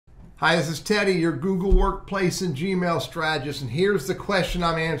Hi, this is Teddy, your Google Workplace and Gmail strategist, and here's the question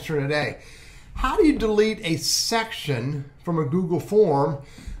I'm answering today. How do you delete a section from a Google form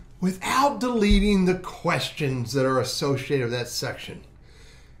without deleting the questions that are associated with that section?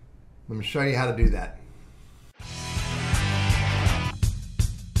 Let me show you how to do that.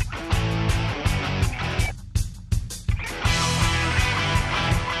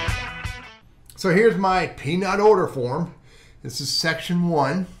 So here's my peanut order form. This is section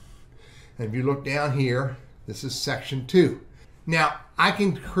 1. And if you look down here, this is section 2. Now, I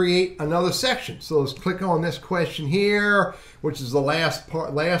can create another section. So let's click on this question here, which is the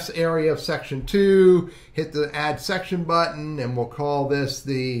last area of section 2. Hit the add section button, and we'll call this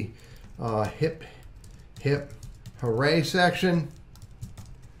the hip hooray section.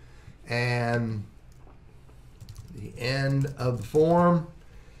 And the end of the form.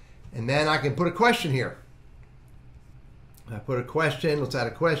 And then I can put a question here. I put a question, let's add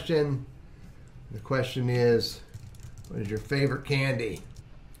a question. The question is, what is your favorite candy?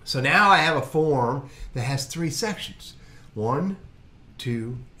 So now I have a form that has 3 sections. 1,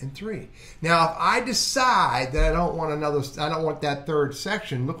 2, and 3. Now if I decide that I don't want that third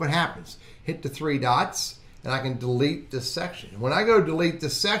section, look what happens. Hit the 3 dots and I can delete this section. When I go delete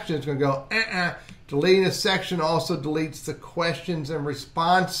this section, it's going to go, Deleting a section also deletes the questions and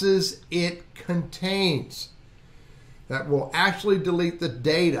responses it contains. That will actually delete the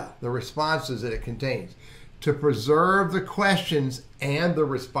data, the responses that it contains. To preserve the questions and the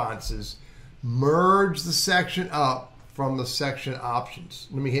responses, merge the section up from the section options.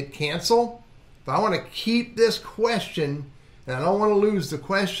 Let me hit cancel. If I want to keep this question, and I don't want to lose the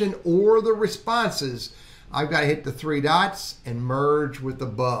question or the responses, I've got to hit the 3 dots and merge with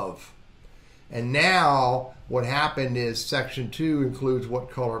above. And now what happened is section 2 includes what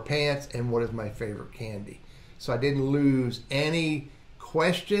color pants and what is my favorite candy. So I didn't lose any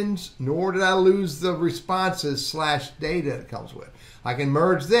questions, nor did I lose the responses / data it comes with. I can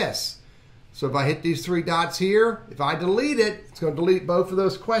merge this. So if I hit these 3 dots here, if I delete it, it's going to delete both of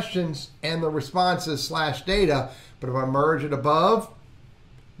those questions and the responses / data. But if I merge it above,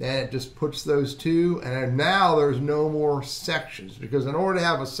 then it just puts those 2, and now there's no more sections, because in order to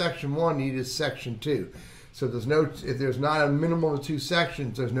have a section 1, you need a section 2. So if there's not a minimum of 2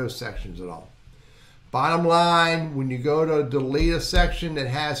 sections, there's no sections at all. Bottom line, when you go to delete a section that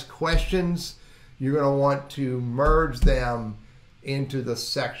has questions, you're going to want to merge them into the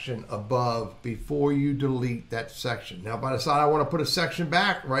section above before you delete that section. Now, if I decide I want to put a section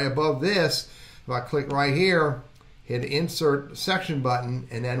back right above this, if I click right here, hit insert section button,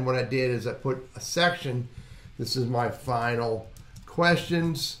 and then what I did is I put a section. This is my final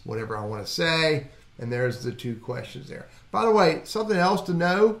questions, whatever I want to say, and there's the 2 questions there. By the way, something else to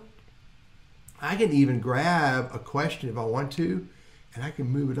know, I can even grab a question if I want to, and I can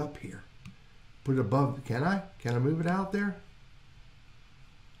move it up here. Put it above, can I? Can I move it out there?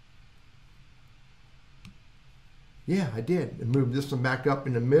 Yeah, I did. And move this one back up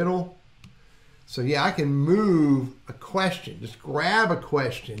in the middle. So yeah, I can move a question. Just grab a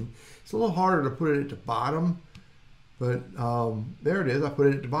question. It's a little harder to put it at the bottom, but there it is. I put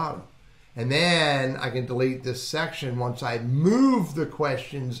it at the bottom. And then I can delete this section once I move the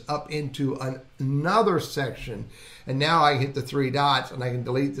questions up into another section. And now I hit the 3 dots and I can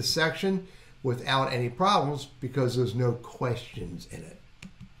delete the section without any problems because there's no questions in it.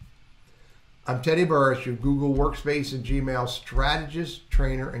 I'm Teddy Burris, your Google Workspace and Gmail strategist,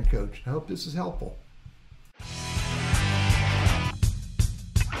 trainer, and coach. I hope this is helpful.